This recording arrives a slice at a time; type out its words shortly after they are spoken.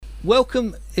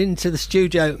Welcome into the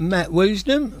studio, Matt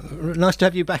Woosnam. Nice to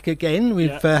have you back again. We've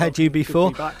had you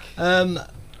before.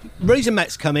 Reason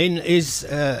Matt's come in is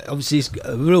obviously he's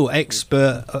a real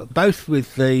expert, both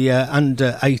with the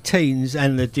under 18s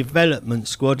and the development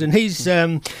squad, and he's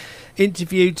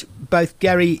interviewed both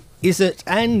Gary Izzet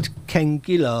and Ken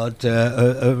Gillard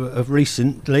of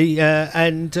recently,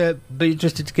 and be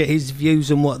interested to get his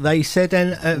views on what they said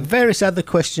and various other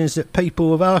questions that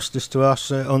people have asked us to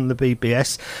ask on the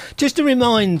BBS. Just to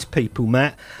remind people,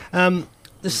 Matt,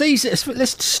 the season,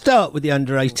 let's start with the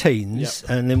under-18s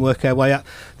and then work our way up.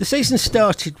 The season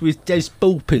started with Des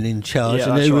Bulpin in charge,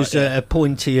 and he was a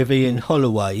appointee of Ian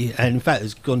Holloway, and in fact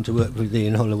has gone to work with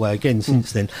Ian Holloway again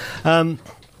since then.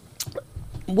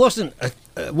 Wasn't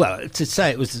well, to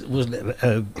say it wasn't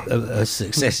a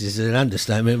success is an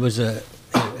understatement.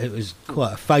 It was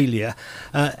quite a failure.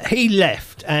 He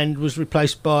left and was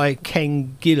replaced by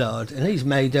Ken Gillard, and he's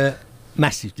made a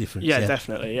massive difference. Yeah,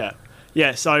 definitely.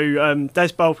 Yeah. So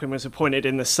Des Bulpin was appointed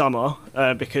in the summer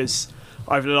because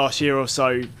over the last year or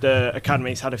so the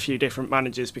academy's had a few different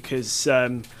managers because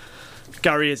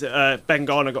Gary Izzet, Ben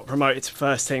Garner got promoted to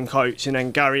first team coach, and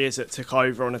then Gary Izzet took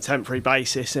over on a temporary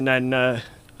basis, and then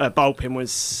Bulpin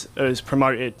was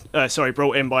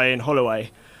brought in by Ian Holloway.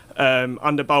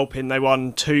 Under Bulpin, they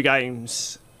won 2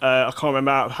 games. I can't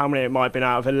remember how many it might have been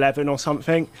out of 11 or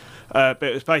something, but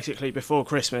it was basically before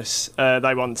Christmas.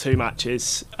 They won 2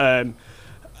 matches, and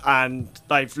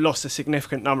they've lost a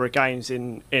significant number of games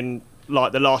in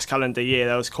like the last calendar year.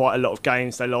 There was quite a lot of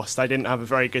games they lost. They didn't have a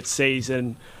very good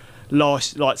season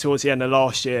towards the end of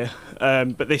last year,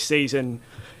 but this season,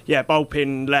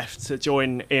 Bulpin left to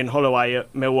join Ian Holloway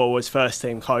at Millwall as first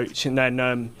team coach, and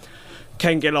then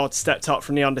Ken Gillard stepped up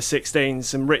from the under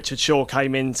 16s, and Richard Shaw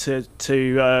came in to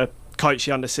coach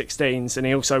the under 16s, and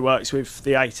he also works with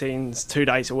the 18s 2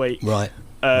 days a week. Right.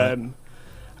 And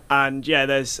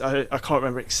there's I can't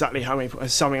remember exactly how many,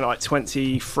 something like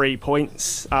 23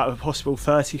 points out of a possible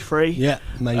 33. Yeah,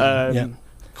 maybe.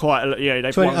 Quite a lot.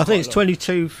 They've 20, won I think it's quite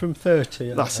 22 from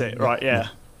 30. That's it, right? Yeah.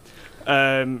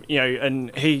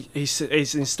 And he's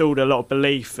installed a lot of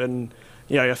belief, and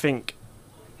I think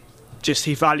just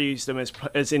he values them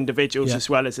as individuals as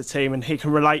well as a team, and he can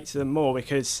relate to them more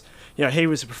because he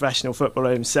was a professional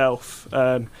footballer himself.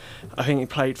 I think he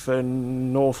played for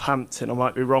Northampton. I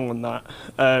might be wrong on that,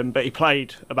 but he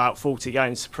played about 40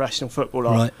 games as a professional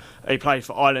footballer. Right. He played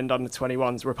for Ireland under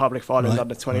 21s, Republic of Ireland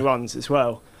under 21s as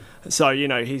well. So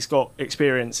he's got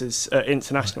experiences at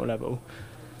international level.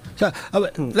 So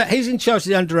he's in charge of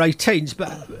the under-18s,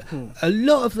 but a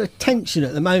lot of the tension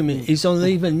at the moment is on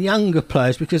even younger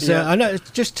players because I know,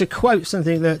 just to quote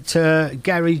something that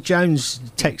Gary Jones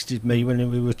texted me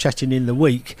when we were chatting in the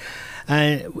week,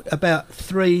 about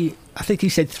 3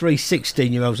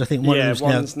 16-year-olds. I think one of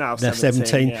them's now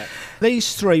 17. Yeah.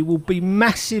 These 3 will be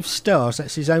massive stars.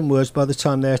 That's his own words. By the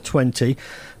time they're 20,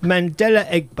 Mandela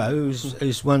Egbo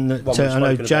is one that I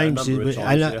know James is,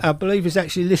 I believe is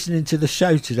actually listening to the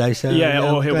show today. So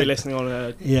or he'll be listening on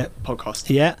a podcast.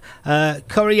 Yeah,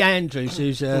 Corey Andrews,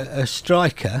 who's a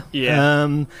striker.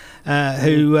 Who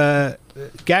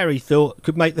Gary thought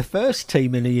could make the first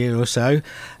team in a year or so,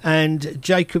 and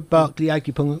Jacob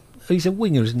Barkley-Akpong. He's a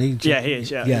winger, isn't he? Yeah, he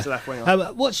is. Yeah, he's a left winger.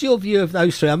 What's your view of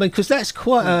those 3? I mean, because that's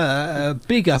quite a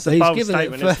big up. He's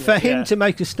given it for him to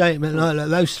make a statement like that.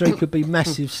 Those 3 could be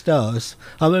massive stars.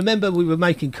 I remember we were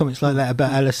making comments like that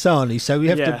about Alassani, so we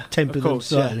have to temper them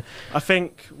slightly. Yeah. I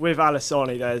think with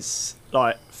Alassani, there's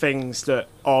like things that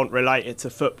aren't related to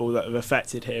football that have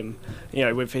affected him.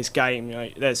 With his game,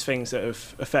 there's things that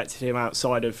have affected him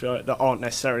outside of that aren't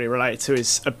necessarily related to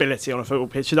his ability on a football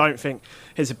pitch. I don't think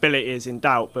his ability is in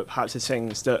doubt, but perhaps there's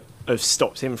things that have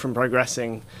stopped him from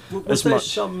progressing as much.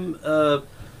 Some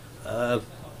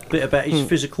bit about his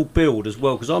physical build as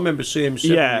well? Because I remember seeing him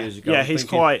several years ago. Yeah,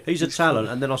 he's a talent,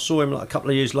 and then I saw him like a couple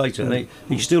of years later, and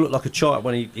he still looked like a child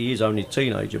when he is only a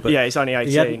teenager. But he's only 18.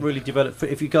 He hadn't really developed.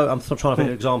 If you go, I'm trying to think of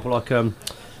an example like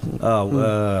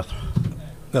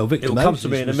Well, Victor it'll come to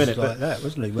me in a minute, like that,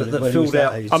 wasn't he? That filled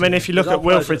out. I mean, if you look at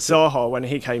Wilfried Zaha when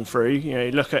he came through,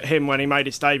 you look at him when he made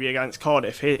his debut against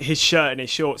Cardiff. His shirt and his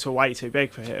shorts were way too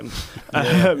big for him.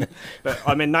 But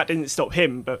I mean, that didn't stop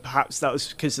him. But perhaps that was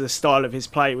because the style of his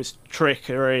play was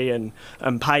trickery and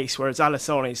pace, whereas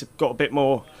Alassani's got a bit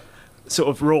more sort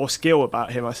of raw skill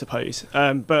about him, I suppose.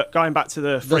 But going back to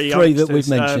the three that we've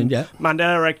mentioned,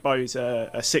 Mandela Egbo's a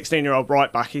 16-year-old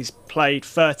right back. He's played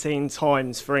 13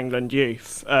 times for England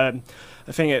youth. I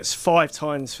think it's 5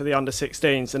 times for the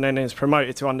under-16s, and then he was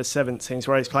promoted to under-17s,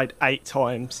 where he's played 8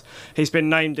 times. He's been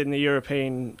named in the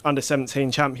European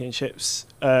under-17 championships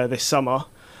this summer.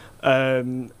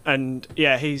 And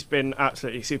yeah, he's been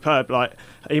absolutely superb. Like,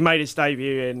 he made his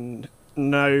debut in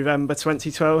November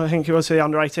 2012, I think it was, for the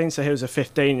under-18, so he was a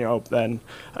 15-year-old then,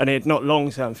 and he had not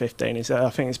long turned 15. I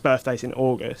think his birthday's in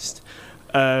August.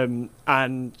 And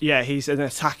yeah, he's an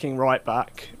attacking right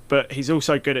back, but he's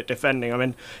also good at defending. I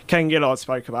mean, Ken Gillard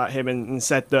spoke about him and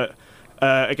said that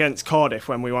against Cardiff,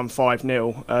 when we won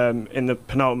 5-0 in the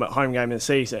penultimate home game of the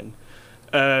season,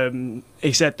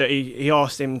 he said that he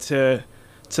asked him to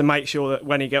make sure that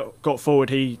when he got forward,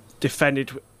 he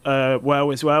defended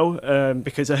well as well,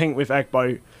 because I think with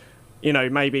Egbo, you know,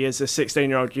 maybe as a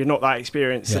 16-year-old, you're not that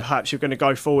experienced, so perhaps you're going to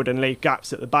go forward and leave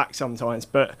gaps at the back sometimes.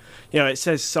 But, you know, it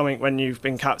says something when you've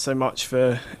been capped so much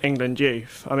for England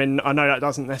youth. I mean, I know that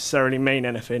doesn't necessarily mean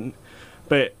anything,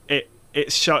 but it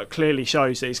clearly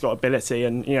shows that he's got ability.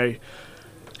 And, you know,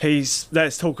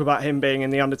 let's talk about him being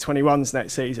in the under-21s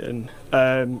next season,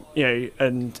 you know,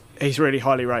 and he's really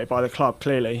highly rated by the club,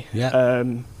 clearly. Yeah.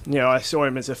 You know, I saw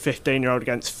him as a 15-year-old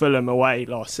against Fulham away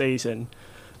last season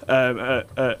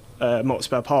at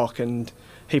Motspur Park, and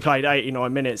he played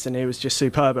 89 minutes and he was just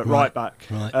superb at right back.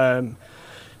 Right.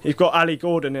 You've got Ali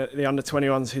Gordon at the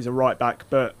under-21s, who's a right back,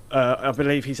 but I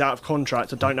believe he's out of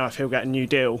contract. I don't know if he'll get a new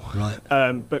deal. Right.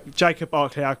 But Jacob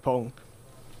Barclay-Agpong,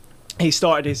 he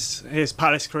started his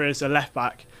Palace career as a left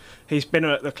back. He's been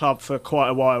at the club for quite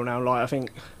a while now, like I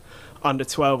think under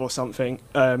 12 or something.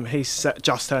 He's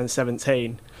just turned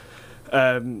 17.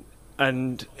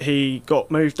 And he got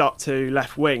moved up to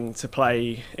left wing to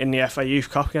play in the FA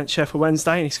Youth Cup against Sheffield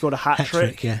Wednesday, and he scored a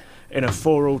hat-trick in a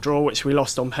 4-4 draw, which we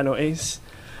lost on penalties.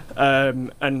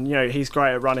 And, you know, he's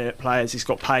great at running at players. He's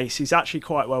got pace. He's actually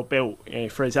quite well built, you know,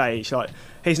 for his age. Like,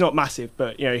 he's not massive,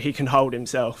 but, you know, he can hold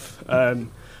himself.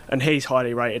 And he's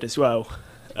highly rated as well.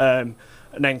 And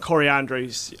then Corey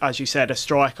Andrews, as you said, a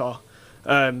striker.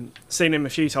 Seen him a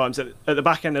few times. At the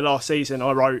back end of last season,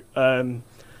 I wrote an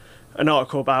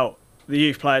article about the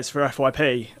youth players for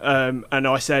FYP, and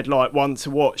I said, like, one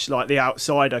to watch, like the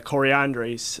outsider Corey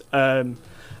Andrews, and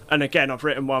again I've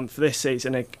written one for this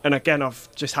season, and again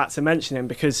I've just had to mention him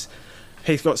because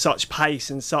he's got such pace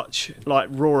and such, like,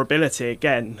 raw ability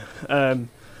again. I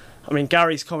mean,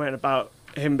 Gary's comment about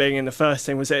him being in the first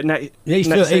team, was it next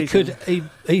season? He could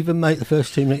even make the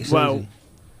first team next season.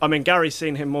 I mean, Gary's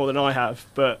seen him more than I have,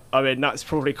 but I mean, that's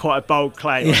probably quite a bold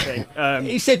claim, I think.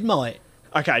 He said might.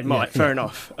 Okay, fair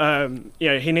enough. You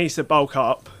know, he needs to bulk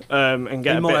up and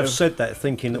get. He a might bit have of... said that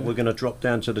thinking that we're going to drop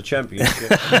down to the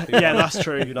Championship. Yeah, that's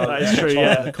true. You know, that is true.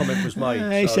 Yeah, the comment was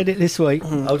made. He said it this week.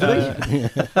 Oh, did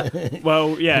he?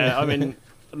 Well, yeah. I mean,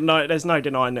 no, there's no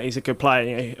denying that he's a good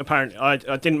player. Apparently, I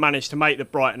didn't manage to make the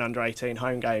Brighton under-18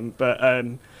 home game, but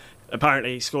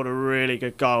apparently he scored a really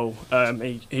good goal.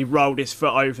 He rolled his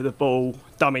foot over the ball,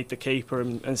 dummied the keeper,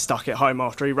 and stuck it home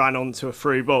after he ran onto a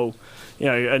through ball. You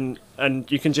know,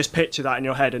 and you can just picture that in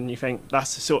your head, and you think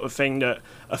that's the sort of thing that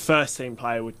a first team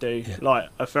player would do, like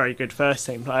a very good first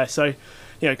team player. So, you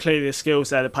know, clearly the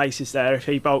skills there, the pace is there. If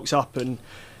he bulks up, and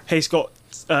he's got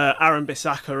Aaron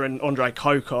Bissaka and Andre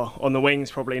Coker on the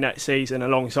wings probably next season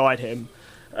alongside him.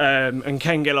 And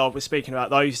Ken Gillard was speaking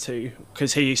about those two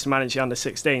because he used to manage the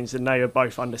under-16s, and they were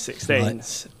both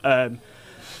under-16s. Right.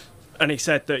 And he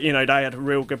said that, you know, they had a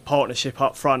real good partnership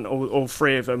up front, all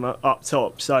three of them up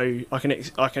top. So I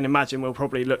can imagine we'll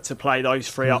probably look to play those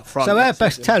three up front. So our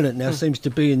best talent now seems to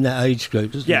be in that age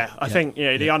group, doesn't it? Yeah, I think, you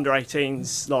know, the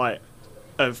under-18s like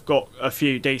have got a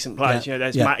few decent players. You know,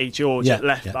 there's Matty George at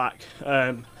left back.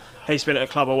 He's been at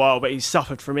the club a while, but he's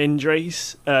suffered from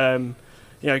injuries. You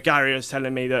know, Gary was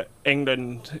telling me that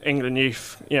England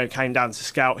youth, you know, came down to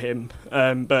scout him,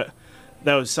 but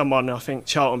there was someone, I think,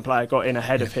 Charlton player got in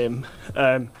ahead of him.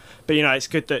 But, you know, it's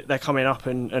good that they're coming up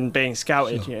and being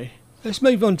scouted, you know. Let's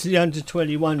move on to the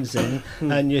under-21s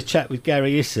then, and your chat with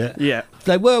Gary Issett. Yeah.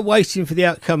 They were waiting for the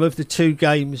outcome of the two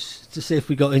games to see if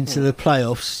we got into the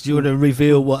playoffs. Do you want to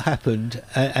reveal what happened?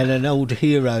 And an old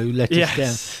hero let us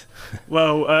down.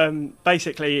 Well,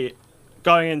 basically,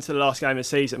 going into the last game of the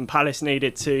season, Palace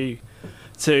needed to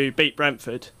beat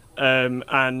Brentford,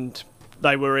 and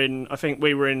they were in, I think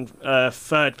we were in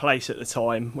third place at the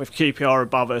time, with QPR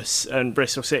above us and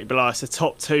Bristol City below us. The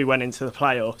top two went into the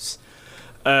playoffs.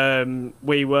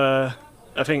 We were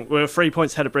 3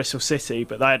 points ahead of Bristol City,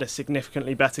 but they had a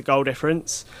significantly better goal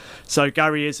difference. So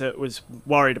Gary Issett was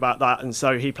worried about that, and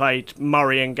so he played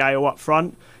Murray and Gale up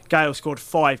front. Gale scored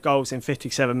 5 goals in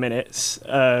 57 minutes,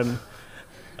 and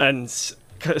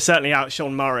certainly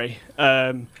outshone Murray.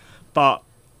 But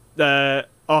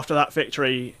after that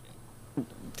victory,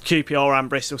 QPR and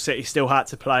Bristol City still had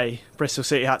to play. Bristol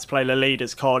City had to play the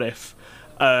leaders, Cardiff,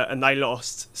 and they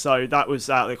lost. So that was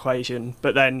out of the equation.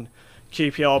 But then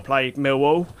QPR played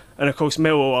Millwall, and of course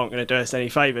Millwall aren't going to do us any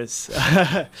favours,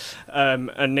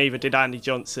 and neither did Andy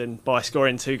Johnson by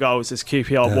scoring 2 goals as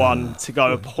QPR won to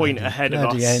go a point ahead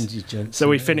of us. Andy Johnson. So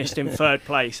we finished in 3rd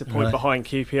place, a point behind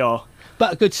QPR.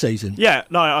 But a good season. Yeah,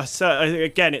 no,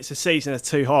 again, it's a season of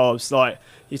 2 halves. Like,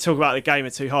 you talk about the game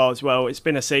of 2 halves. Well, it's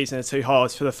been a season of 2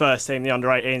 halves for the first team, the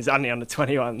under-18s and the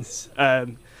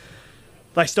under-21s.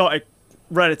 They started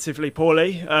relatively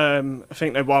poorly. I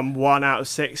think they won 1 out of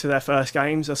 6 of their first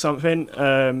games or something.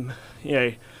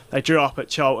 They drew up at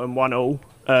Charlton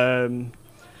 1-1.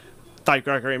 Dave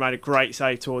Gregory made a great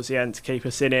save towards the end to keep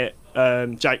us in it.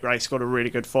 Jake Gray scored a really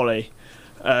good volley.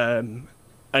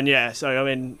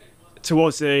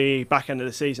 Towards the back end of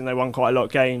the season, they won quite a lot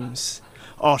of games.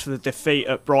 After the defeat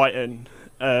at Brighton,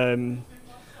 I think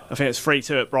it was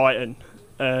 3-2 at Brighton,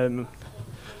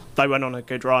 they went on a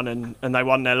good run and they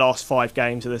won their last 5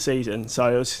 games of the season.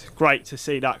 So it was great to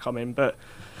see that come in. But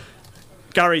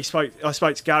I spoke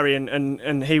to Gary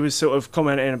and he was sort of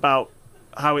commenting about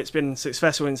how it's been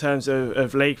successful in terms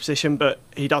of league position, but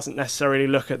he doesn't necessarily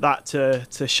look at that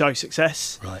to show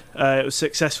success. Right. It was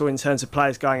successful in terms of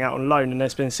players going out on loan, and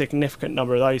there's been a significant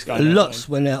number of those going out. Lots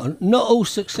went out on, not all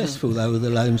successful though with the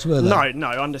loans, were they? No,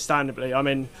 understandably. I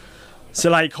mean,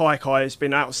 Soleil Kaikai has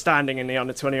been outstanding in the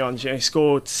under-21s. He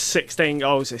scored 16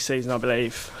 goals this season, I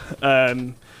believe.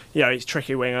 He's a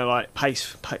tricky winger, like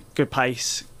good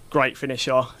pace, great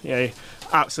finisher.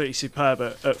 Absolutely superb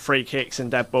at free kicks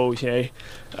and dead balls. He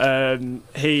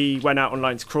went out on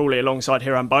loan to Crawley alongside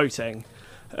Hiram Boateng,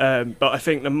 but I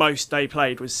think the most they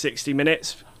played was 60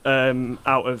 minutes in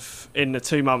the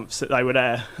 2 months that they were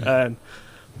there.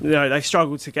 They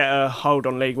struggled to get a hold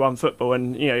on League One football,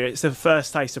 and it's the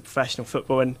first taste of professional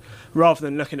football. And rather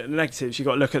than looking at the negatives, you've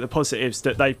got to look at the positives,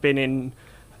 that they've been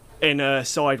in a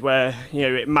side where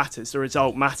it matters, the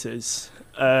result matters.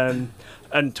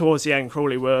 And towards the end,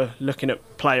 Crawley were looking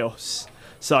at playoffs,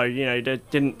 so they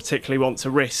didn't particularly want to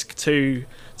risk two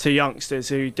youngsters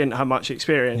who didn't have much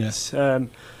experience. Yeah.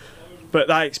 But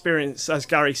that experience, as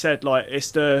Gary said,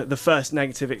 it's the first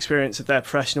negative experience of their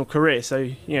professional career.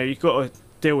 So you've got to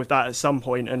deal with that at some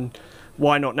point, and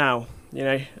why not now?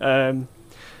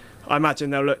 I imagine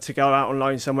they'll look to go out on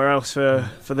loan somewhere else for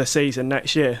the season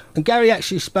next year. And Gary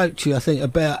actually spoke to you, I think,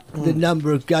 about the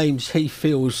number of games he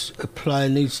feels a player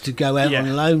needs to go out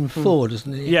on loan for,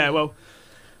 doesn't he? Yeah, well,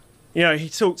 he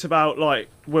talked about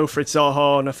Wilfried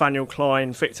Zaha, Nathaniel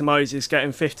Klein, Victor Moses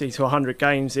getting 50 to 100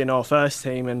 games in our first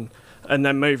team and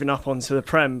then moving up onto the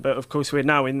Prem. But of course, we're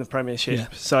now in the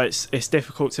Premiership, so it's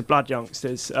difficult to blood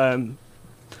youngsters. And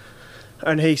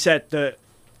he said that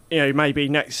maybe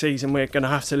next season we're going to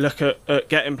have to look at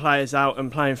getting players out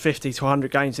and playing 50 to 100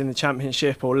 games in the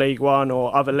Championship or League One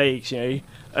or other leagues,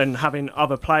 and having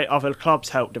other clubs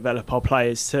help develop our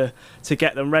players to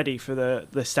get them ready for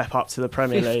the step up to the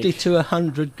Premier League. 50 to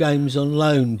 100 games on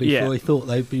loan before he thought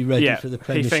they'd be ready for the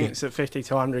Premiership. He thinks that 50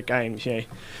 to 100 games, Yeah,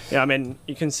 I mean,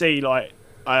 you can see, with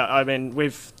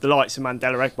the likes of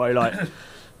Mandela Egbo,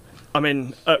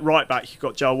 at right back, you've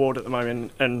got Joel Ward at the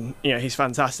moment, and he's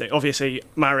fantastic. Obviously,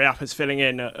 Mariappa's filling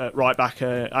in at right back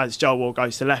as Joel Ward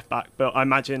goes to left back. But I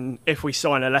imagine if we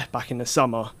sign a left back in the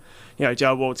summer,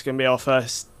 Joel Ward's going to be our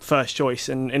first choice.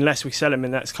 And unless we sell him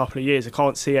in the next couple of years, I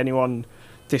can't see anyone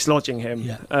dislodging him.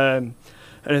 Yeah. And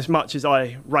as much as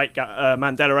I rate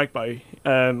Mandela Egbo,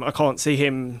 I can't see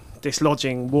him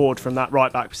dislodging Ward from that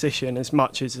right back position as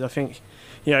much as I think,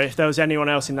 if there was anyone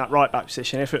else in that right back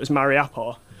position, if it was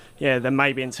Mariappa, then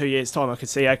maybe in 2 years' time I could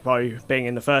see Egbo being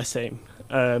in the first team.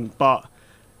 But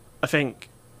I think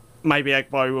maybe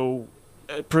Egbo will,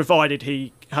 provided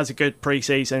he has a good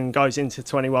pre-season, goes into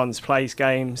 21s, plays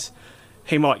games,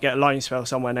 he might get a loan spell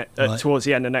somewhere towards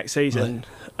the end of next season.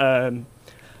 Right.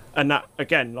 And that,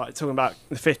 again, talking about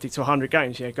the 50 to 100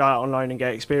 games, go out on loan and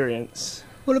get experience.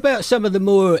 What about some of the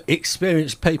more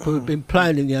experienced people who've been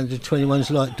playing in the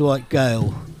under-21s, like Dwight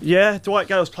Gale? Yeah, Dwight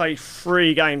Gale's played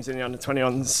 3 games in the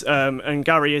under-21s, and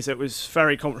Gary Izzett was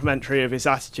very complimentary of his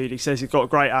attitude. He says he's got a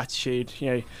great attitude.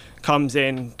 Comes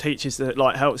in, teaches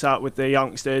helps out with the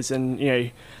youngsters, and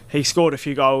he scored a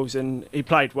few goals and he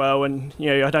played well. And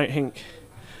I don't think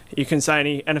you can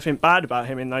say anything bad about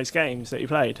him in those games that he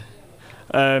played.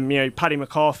 Paddy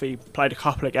McCarthy played a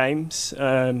couple of games.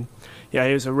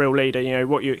 He was a real leader.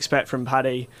 What you expect from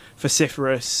Paddy,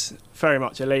 vociferous, very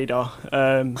much a leader.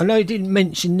 I know he didn't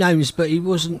mention names, but he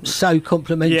wasn't so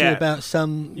complimentary about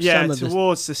some. Yeah, some of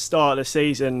towards the start of the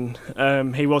season,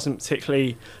 he wasn't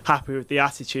particularly happy with the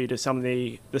attitude of some of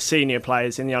the senior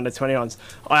players in the under-21s.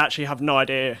 I actually have no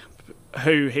idea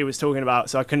who he was talking about,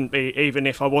 so I couldn't be, even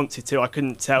if I wanted to, I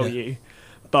couldn't tell you.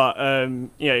 But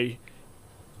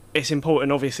it's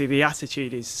important. Obviously, the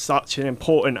attitude is such an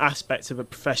important aspect of a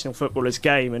professional footballer's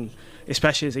game, and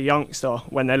especially as a youngster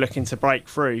when they're looking to break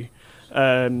through.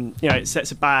 It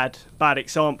sets a bad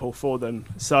example for them.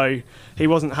 So he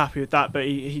wasn't happy with that, but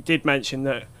he did mention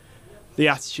that the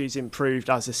attitudes improved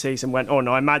as the season went on.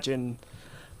 I imagine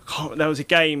there was a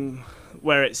game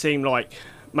where it seemed like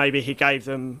maybe he gave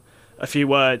them a few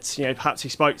words. Perhaps he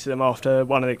spoke to them after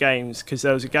one of the games, because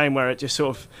there was a game where it just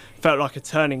sort of felt like a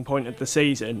turning point of the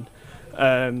season.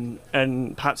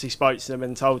 And perhaps he spoke to them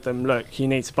and told them, look, you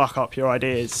need to buck up your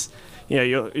ideas.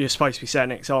 You're supposed to be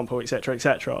setting an example, etc.,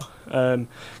 etc.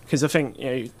 Because I think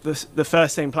the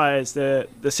first team players, the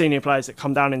senior players that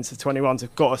come down into 21s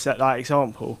have got to set that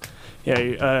example.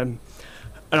 And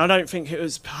I don't think it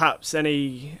was perhaps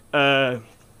any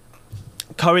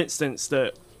coincidence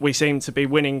that we seem to be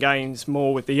winning games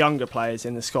more with the younger players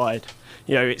in the side.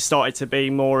 It started to be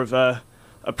more of a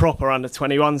proper under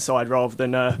 21 side rather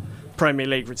than a Premier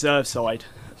League reserve side.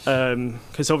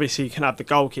 Because obviously you can have the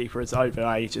goalkeeper as over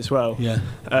age as well. Yeah.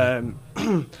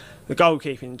 The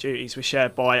goalkeeping duties were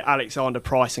shared by Alexander,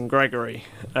 Price and Gregory.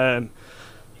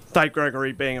 Dave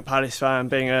Gregory, being a Palace fan,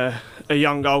 being a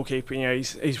young goalkeeper,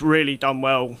 he's really done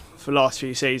well for the last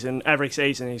few seasons. Every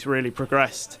season he's really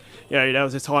progressed. There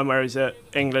was a time where he was at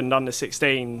England under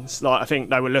 16s, I think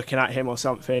they were looking at him or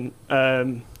something.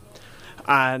 After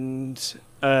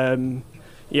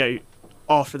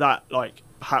that,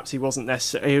 perhaps he wasn't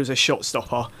necessarily. He was a shot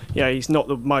stopper. He's not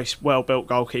the most well-built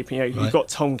goalkeeper. You've got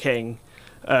Tom King,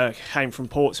 came from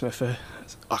Portsmouth for,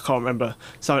 I can't remember,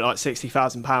 something like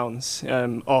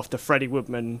 £60,000 after Freddie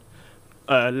Woodman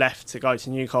left to go to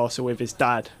Newcastle with his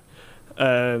dad,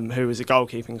 who was a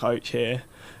goalkeeping coach here.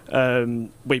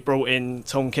 We brought in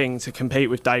Tom King to compete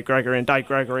with Dave Gregory, and Dave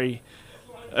Gregory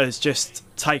has just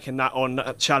taken that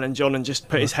challenge on and just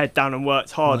put his head down and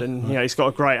worked hard. And he's got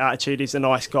a great attitude. He's a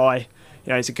nice guy.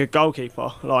 He's a good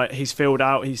goalkeeper. He's filled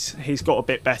out. He's got a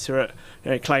bit better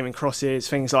at claiming crosses,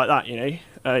 things like that.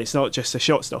 It's not just a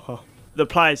shot stopper. The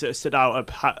players that have stood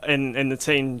out in the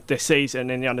team this season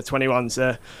in the under-21s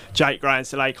are Jake Gray and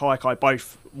Soleil Kaikai,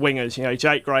 both wingers.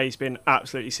 Jake Gray's been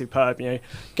absolutely superb.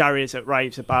 Gary is at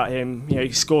raves about him.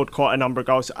 He scored quite a number of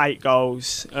goals, 8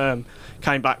 goals.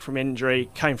 Came back from injury,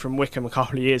 came from Wickham a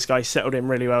couple of years ago. He settled in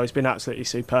really well. He's been absolutely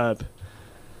superb.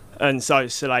 And so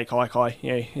is Soleil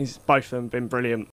Kaikai. Both of them have been brilliant.